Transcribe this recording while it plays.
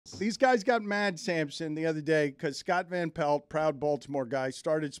These guys got mad, Samson, the other day because Scott Van Pelt, proud Baltimore guy,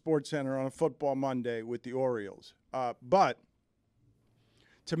 started SportsCenter on a football Monday with the Orioles. But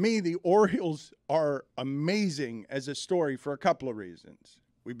to me, the Orioles are amazing as a story for a couple of reasons.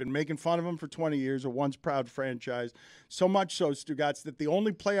 We've been making fun of them for 20 years, a once proud franchise. So much so, Stugotz, that the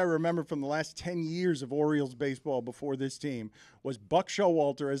only play I remember from the last 10 years of Orioles baseball before this team was Buck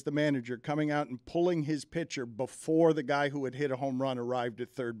Showalter as the manager coming out and pulling his pitcher before the guy who had hit a home run arrived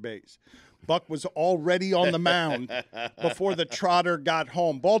at third base. Buck was already on the mound before the trotter got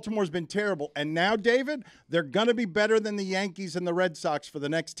home. Baltimore's been terrible. And now, David, they're going to be better than the Yankees and the Red Sox for the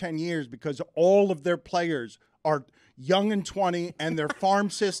next 10 years because all of their players are young and 20, and their farm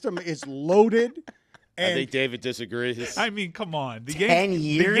system is loaded. I think David disagrees. I mean, come on. The 10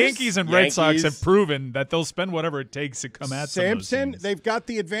 years? The Yankees and Red Sox have proven that they'll spend whatever it takes to come at Samson, they've got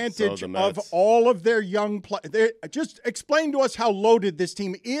the advantage of all of their young players. Just explain to us how loaded this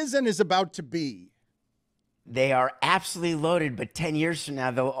team is and is about to be. They are absolutely loaded, but 10 years from now,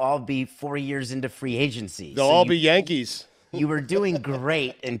 they'll all be 4 years into free agency. They'll all be Yankees. You were doing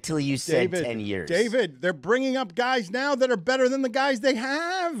great until you said 10 years. David, they're bringing up guys now that are better than the guys they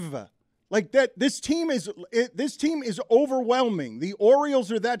have. Like that, this team is overwhelming. The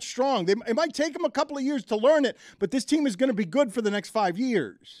Orioles are that strong. It might take them a couple of years to learn it, but this team is going to be good for the next 5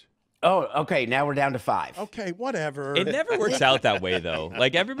 years. Oh, okay. Now we're down to 5. Okay, whatever. It never works out that way, though.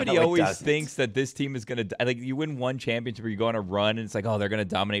 Like, everybody always thinks that this team is going to, like, you win one championship or you go on a run, and it's like, oh, they're going to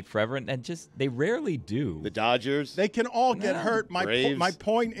dominate forever. And just, they rarely do. The Dodgers. They can all get hurt. Braves. My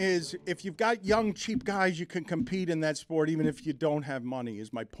point is, if you've got young, cheap guys, you can compete in that sport, even if you don't have money,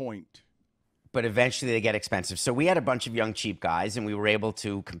 is my point. But eventually they get expensive. So we had a bunch of young, cheap guys, and we were able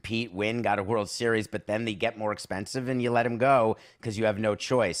to compete, win, got a World Series, but then they get more expensive, and you let them go because you have no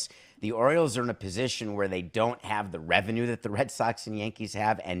choice. The Orioles are in a position where they don't have the revenue that the Red Sox and Yankees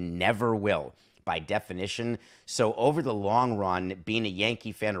have and never will, by definition. So over the long run, being a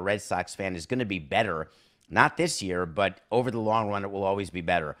Yankee fan or Red Sox fan is going to be better. Not this year, but over the long run, it will always be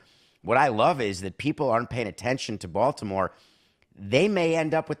better. What I love is that people aren't paying attention to Baltimore. They may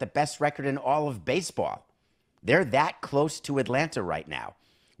end up with the best record in all of baseball. They're that close to Atlanta right now,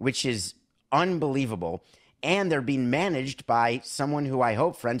 which is unbelievable. And they're being managed by someone who I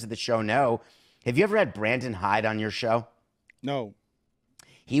hope friends of the show know. Have you ever had Brandon Hyde on your show? No.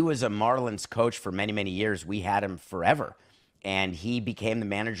 He was a Marlins coach for many, many years. We had him forever. And he became the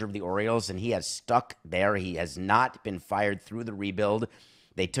manager of the Orioles, and he has stuck there. He has not been fired through the rebuild.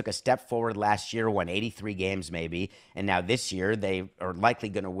 They took a step forward last year, won 83 games maybe, and now this year they are likely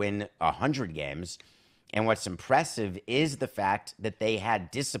going to win 100 games. And what's impressive is the fact that they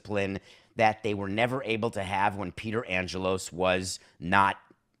had discipline that they were never able to have when Peter Angelos was not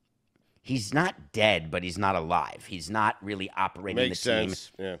 – he's not dead, but he's not alive. He's not really operating the team. Makes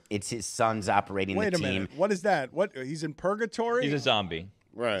sense, yeah. It's his sons operating the team. Wait a minute. What is that? What? He's in purgatory? He's a zombie.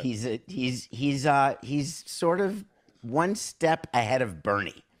 Right. He's sort of one step ahead of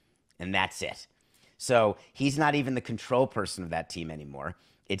Bernie, and that's it. So he's not even the control person of that team anymore.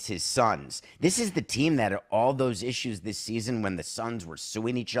 It's his sons. This is the team that had all those issues this season when the sons were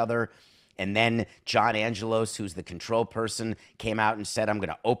suing each other. And then John Angelos, who's the control person, came out and said, I'm going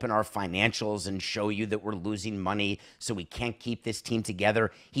to open our financials and show you that we're losing money so we can't keep this team together.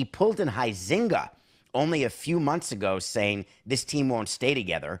 He pulled in Huizinga only a few months ago saying this team won't stay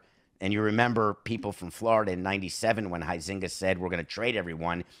together. And you remember people from Florida in 97 when Huizinga said we're going to trade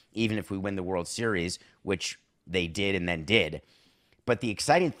everyone even if we win the World Series, which they did and then did. But the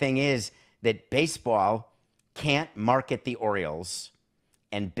exciting thing is that baseball can't market the Orioles,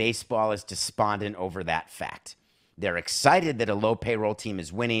 and baseball is despondent over that fact. They're excited that a low payroll team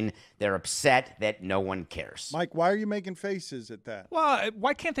is winning. They're upset that no one cares. Mike, why are you making faces at that? Well,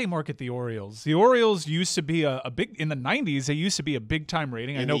 why can't they market the Orioles? The Orioles used to be a big, in the 90s, they used to be a big-time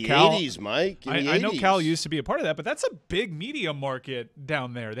rating. In the 80s, Mike. I know Cal used to be a part of that, but that's a big media market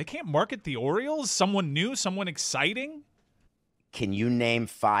down there. They can't market the Orioles? Someone new, someone exciting? Can you name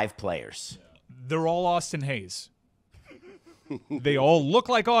 5 players? They're all Austin Hayes. They all look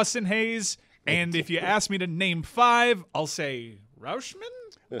like Austin Hayes. And if you ask me to name 5, I'll say Rauschman.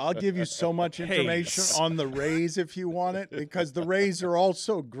 I'll give you so much information on the Rays if you want it, because the Rays are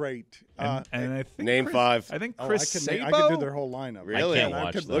also great. And I think name 5. I think Chris Sabo. I could do their whole lineup. Really? I can't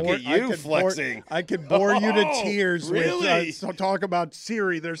watch them. Look at you flexing. I could bore you to tears really? with talk about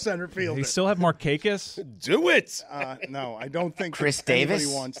Siri, their center fielder. They still have Markakis. Do it. No, I don't think Chris anybody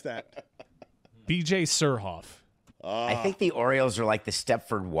Davis wants that. BJ Surhoff. I think the Orioles are like the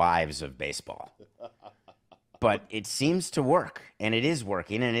Stepford Wives of baseball. but it seems to work, and it is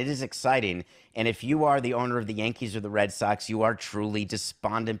working, and it is exciting. And if you are the owner of the Yankees or the Red Sox, you are truly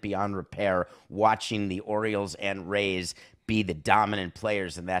despondent beyond repair watching the Orioles and Rays be the dominant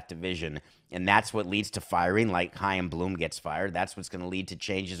players in that division. And that's what leads to firing, like Chaim Bloom gets fired. That's what's going to lead to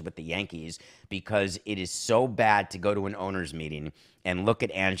changes with the Yankees, because it is so bad to go to an owners meeting and look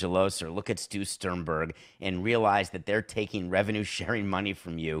at Angelos or look at Stu Sternberg and realize that they're taking revenue-sharing money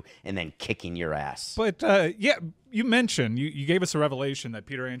from you and then kicking your ass. But, yeah, you mentioned, you gave us a revelation that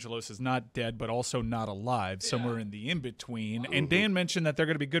Peter Angelos is not dead but also not alive, somewhere in the in-between. And Dan mentioned that they're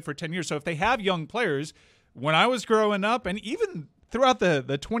going to be good for 10 years. So if they have young players, when I was growing up, and even throughout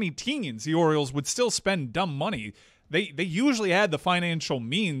the 20 teens, the Orioles would still spend dumb money. They usually had the financial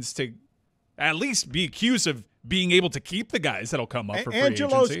means to at least be accused of being able to keep the guys that'll come up for free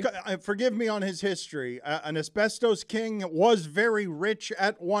agency. Forgive me on his history. An asbestos king was very rich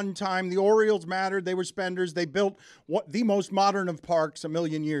at one time. The Orioles mattered. They were spenders. They built the most modern of parks a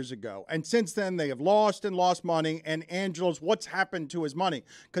million years ago. And since then, they have lost and lost money. And Angelos, what's happened to his money?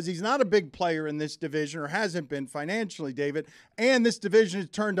 Because he's not a big player in this division, or hasn't been financially, David. And this division is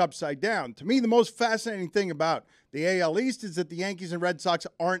turned upside down. To me, the most fascinating thing about the AL East is that the Yankees and Red Sox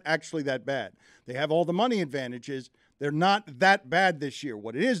aren't actually that bad. They have all the money advantages. They're not that bad this year.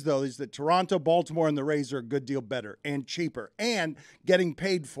 What it is, though, is that Toronto, Baltimore, and the Rays are a good deal better and cheaper and getting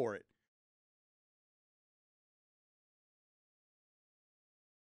paid for it.